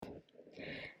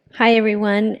Hi,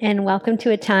 everyone, and welcome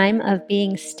to a time of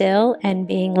being still and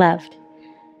being loved.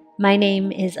 My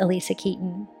name is Elisa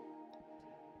Keaton,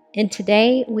 and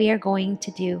today we are going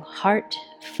to do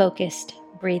heart-focused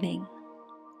breathing,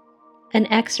 an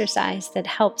exercise that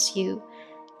helps you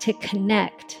to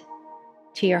connect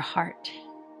to your heart.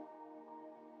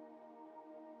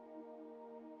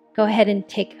 Go ahead and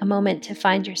take a moment to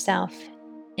find yourself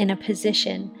in a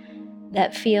position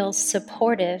that feels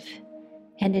supportive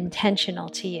and intentional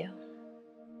to you.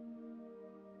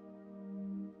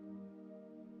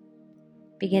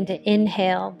 Begin to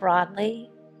inhale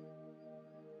broadly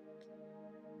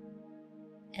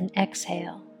and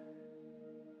exhale.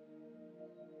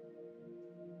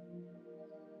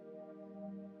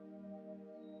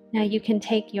 Now you can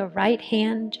take your right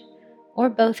hand or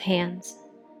both hands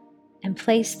and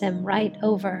place them right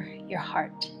over your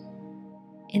heart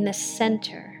in the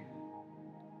center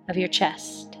of your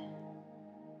chest.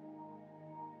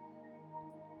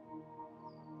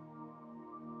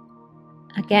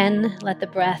 Again, let the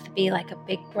breath be like a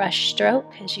big brush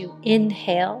stroke as you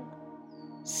inhale,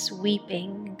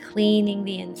 sweeping and cleaning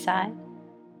the inside.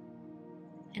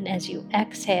 And as you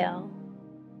exhale,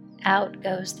 out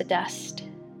goes the dust.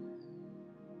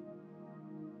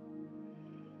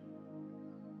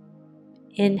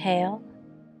 Inhale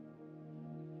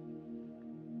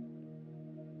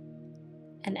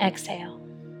and exhale.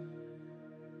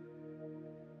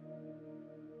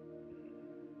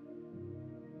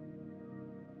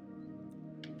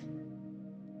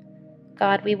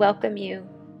 God, we welcome you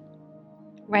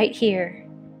right here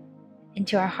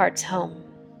into our heart's home.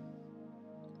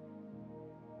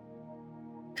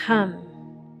 Come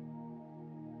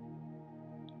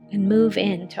and move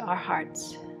into our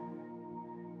hearts.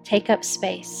 Take up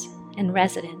space and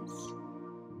residence.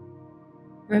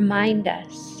 Remind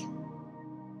us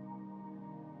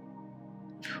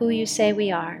of who you say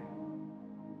we are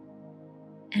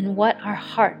and what our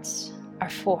hearts are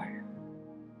for.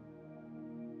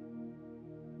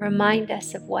 Remind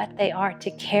us of what they are to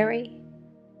carry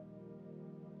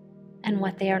and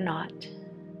what they are not.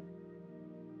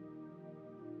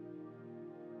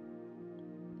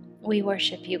 We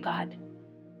worship you, God.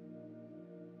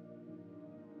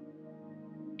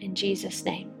 In Jesus'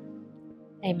 name,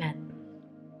 amen.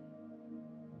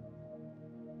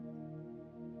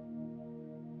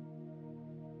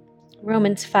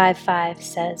 Romans 5:5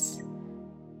 says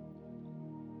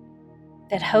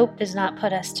that hope does not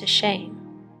put us to shame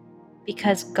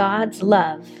because God's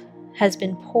love has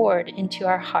been poured into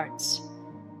our hearts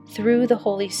through the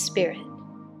Holy Spirit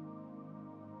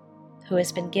who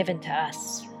has been given to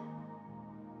us.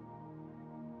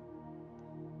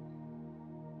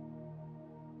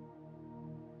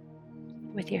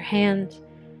 With your hand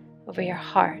over your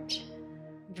heart,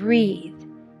 breathe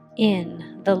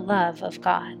in the love of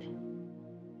God.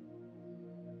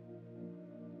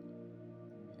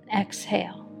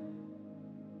 Exhale.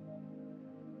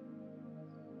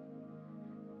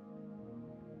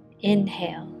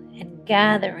 Inhale, and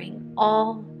gathering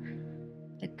all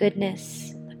the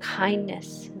goodness, the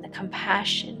kindness, and the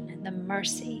compassion, and the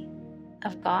mercy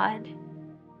of God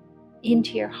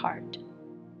into your heart.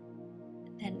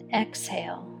 Then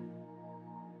exhale.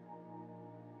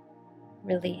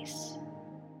 Release.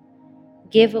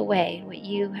 Give away what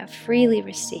you have freely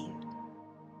received.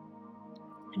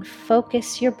 And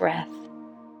focus your breath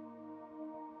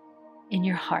in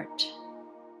your heart.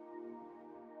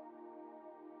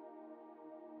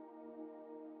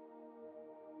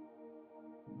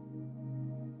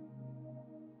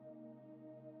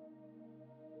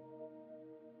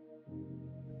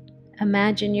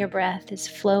 Imagine your breath is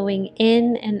flowing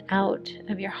in and out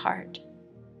of your heart.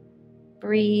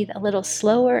 Breathe a little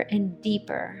slower and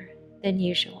deeper than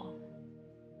usual.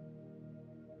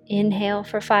 Inhale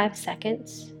for 5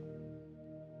 seconds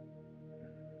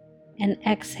and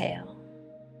exhale,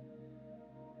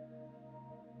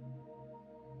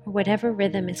 or whatever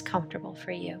rhythm is comfortable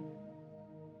for you.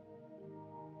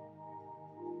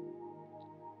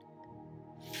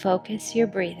 Focus your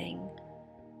breathing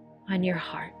on your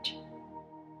heart.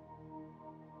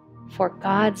 For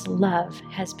God's love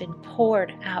has been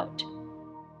poured out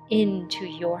into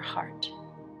your heart.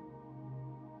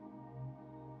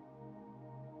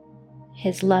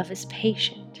 His love is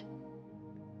patient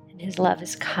and His love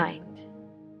is kind.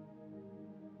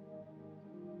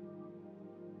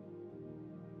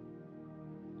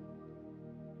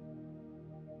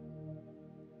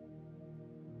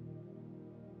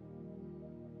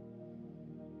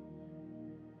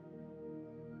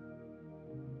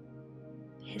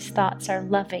 His thoughts are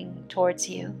loving towards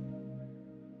you,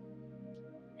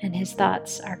 and His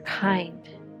thoughts are kind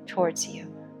towards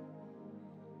you.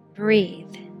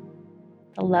 breathe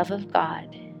the love of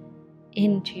God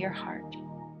into your heart.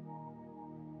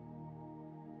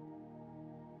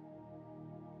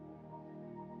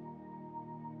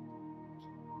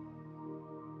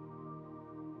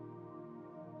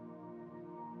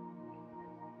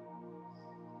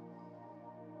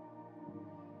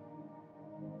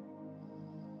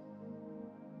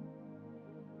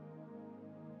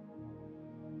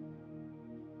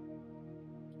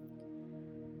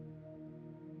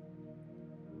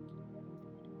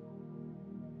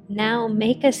 Now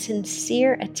make a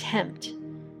sincere attempt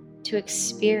to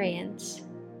experience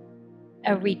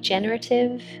a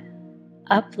regenerative,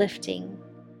 uplifting,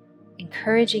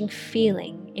 encouraging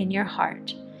feeling in your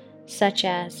heart, such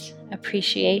as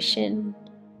appreciation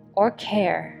or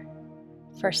care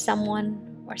for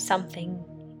someone or something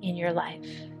in your life.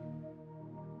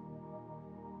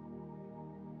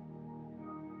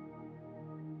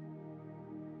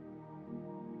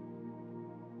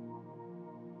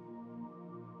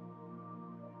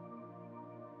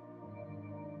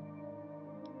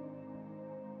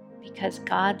 Because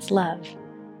God's love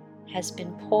has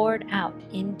been poured out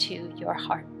into your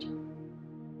heart.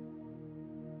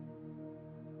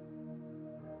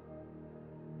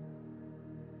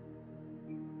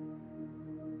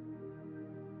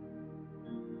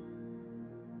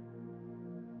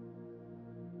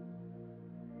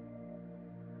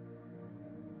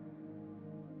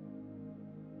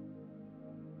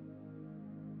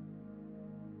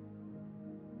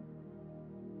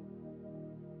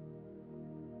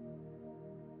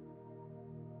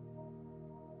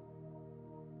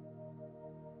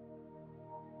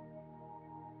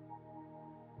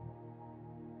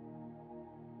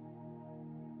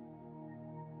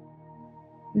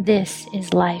 This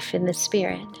is life in the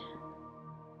Spirit.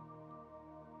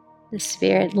 The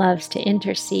Spirit loves to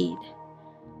intercede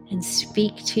and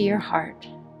speak to your heart,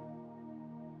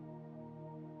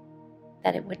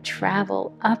 that it would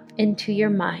travel up into your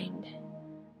mind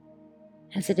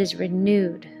as it is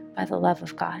renewed by the love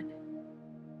of God.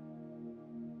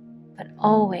 But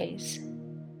always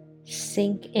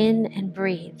sink in and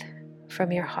breathe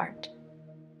from your heart.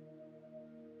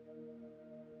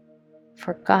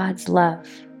 For God's love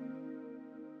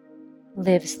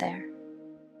lives there.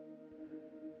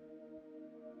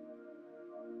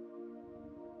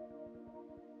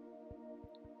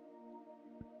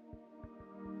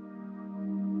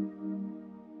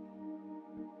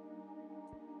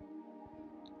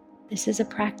 This is a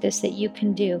practice that you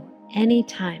can do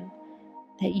anytime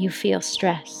that you feel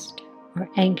stressed or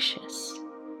anxious,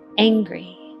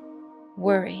 angry,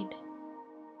 worried.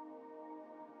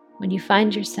 When you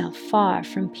find yourself far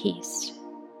from peace,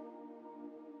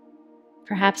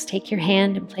 perhaps take your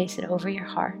hand and place it over your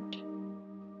heart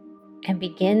and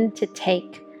begin to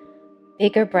take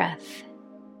bigger breath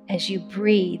as you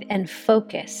breathe and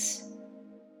focus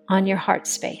on your heart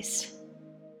space.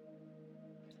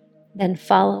 Then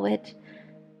follow it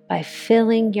by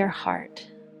filling your heart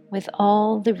with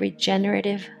all the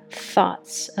regenerative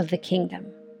thoughts of the kingdom,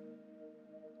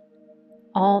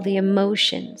 all the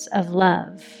emotions of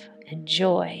love and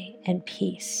joy and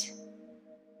peace.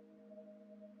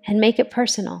 And make it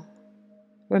personal.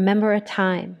 Remember a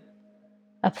time,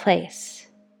 a place,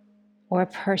 or a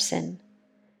person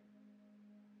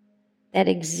that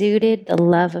exuded the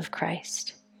love of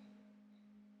Christ.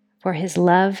 For His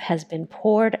love has been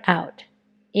poured out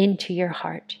into your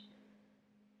heart.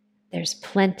 There's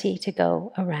plenty to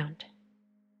go around.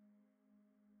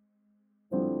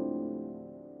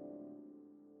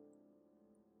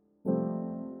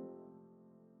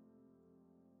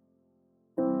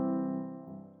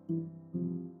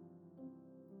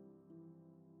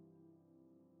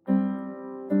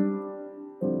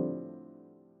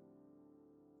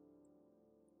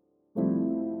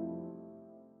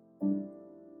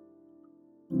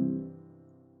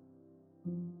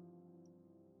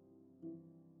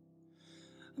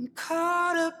 I'm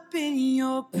caught up in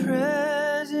your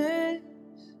presence.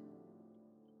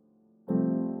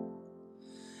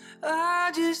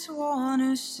 I just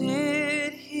wanna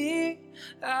sit here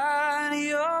at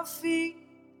your feet.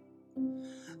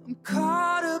 I'm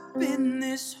caught up in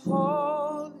this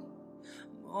holy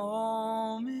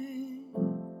moment.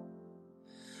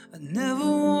 I never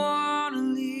wanna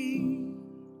leave.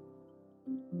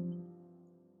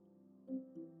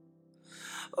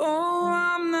 Oh,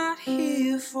 I'm not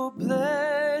here for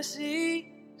blessings.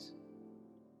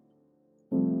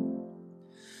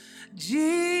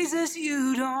 Jesus,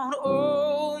 you don't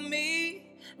owe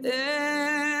me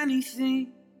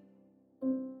anything.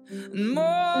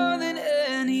 More than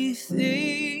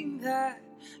anything that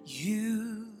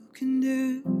you can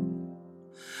do,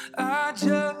 I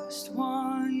just just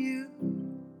want you.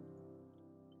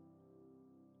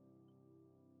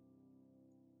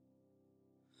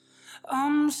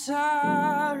 I'm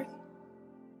sorry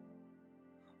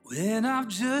when I've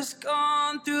just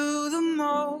gone through the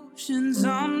motions.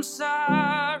 I'm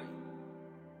sorry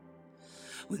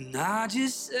when I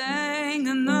just sang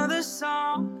another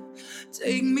song.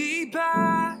 Take me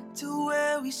back to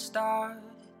where we started.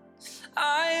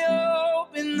 I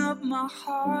open up my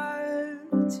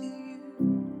heart to you.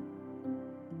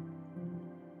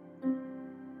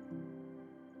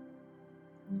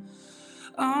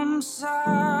 I'm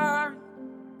sorry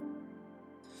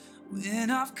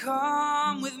when I've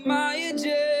come with my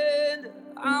agenda.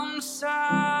 I'm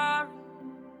sorry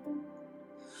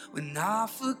when I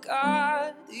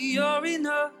forgot that you're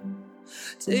enough.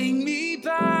 Take me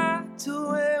back to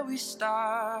where we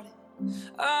started.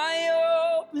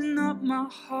 I open up my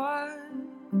heart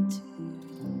to you.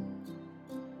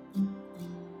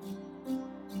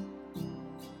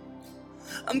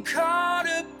 I'm caught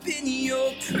up in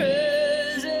your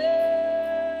presence.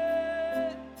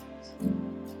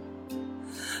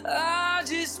 I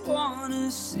just wanna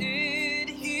sit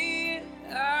here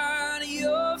at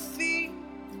your feet.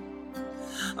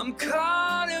 I'm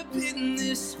caught up in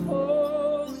this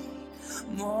holy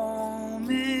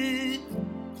moment.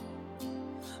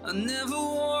 I never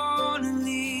wanna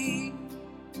leave.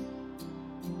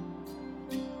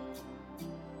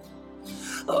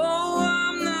 Oh,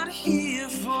 I'm not here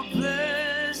for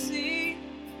blessings.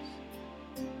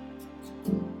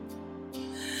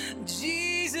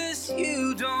 Jesus,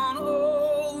 you don't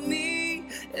owe me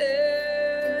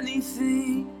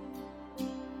anything.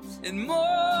 And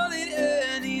more than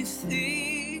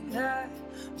anything that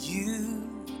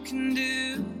you can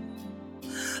do,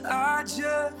 I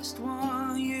just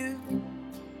want you.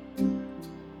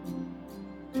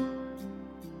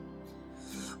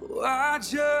 Oh, I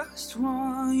just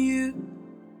want you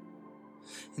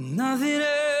and nothing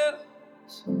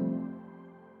else,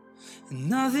 and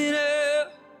nothing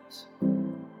else,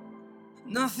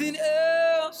 nothing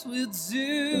else will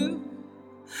do.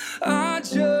 I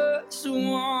just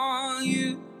want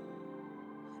you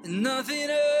and nothing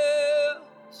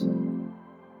else,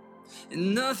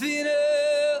 and nothing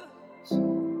else,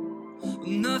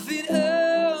 nothing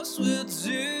else will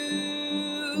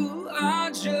do. I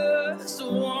just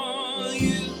want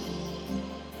you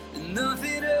and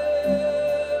nothing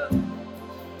else,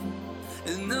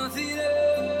 and nothing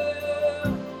else,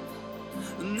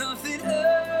 nothing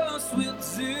else will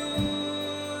do.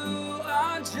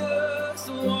 I just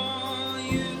want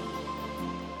you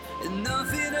and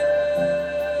nothing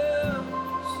else,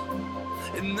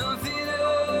 and nothing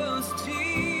else,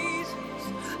 Jesus,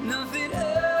 nothing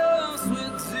else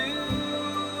will do.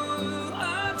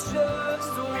 I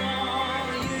just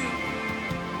want you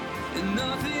and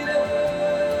nothing else,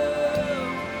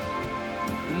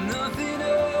 nothing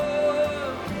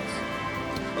else,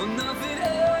 oh, nothing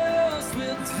else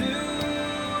will do.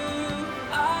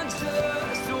 I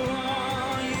just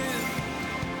want you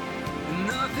and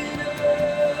nothing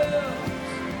else,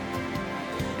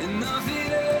 and nothing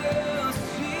else,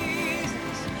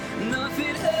 Jesus,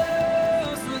 nothing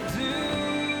else will do.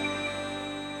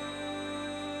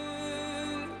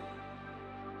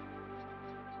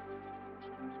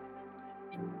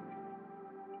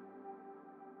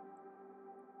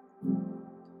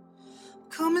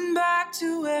 Coming back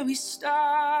to where we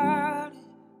started.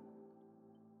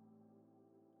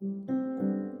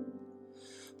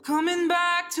 Coming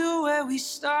back to where we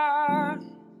started.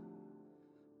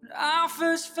 When I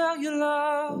first felt your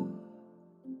love.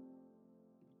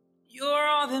 You're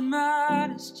all that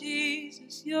matters,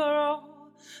 Jesus. You're all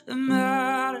that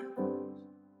matters.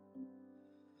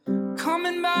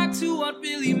 Coming back to what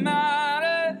really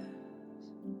matters.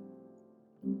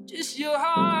 Just your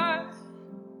heart.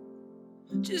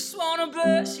 Just wanna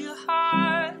bless your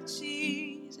heart,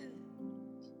 Jesus.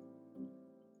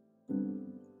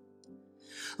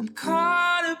 I'm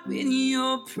caught up in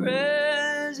your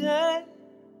presence.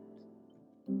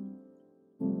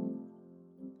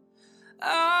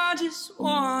 I just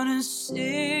wanna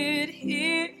sit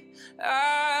here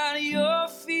at your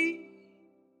feet.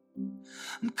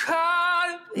 I'm caught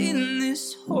up in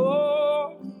this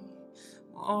holy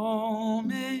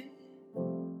moment.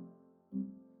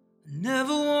 I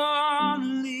never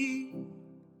wanna leave.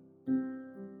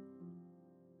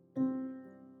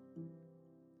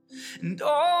 And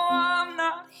oh, I'm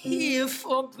not here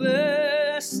for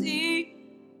blessing.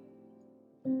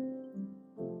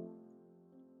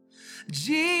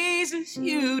 Jesus,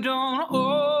 you don't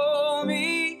owe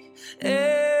me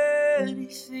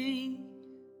anything.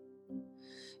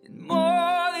 And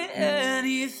more than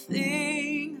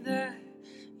anything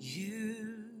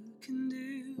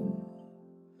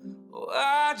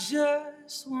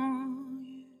just want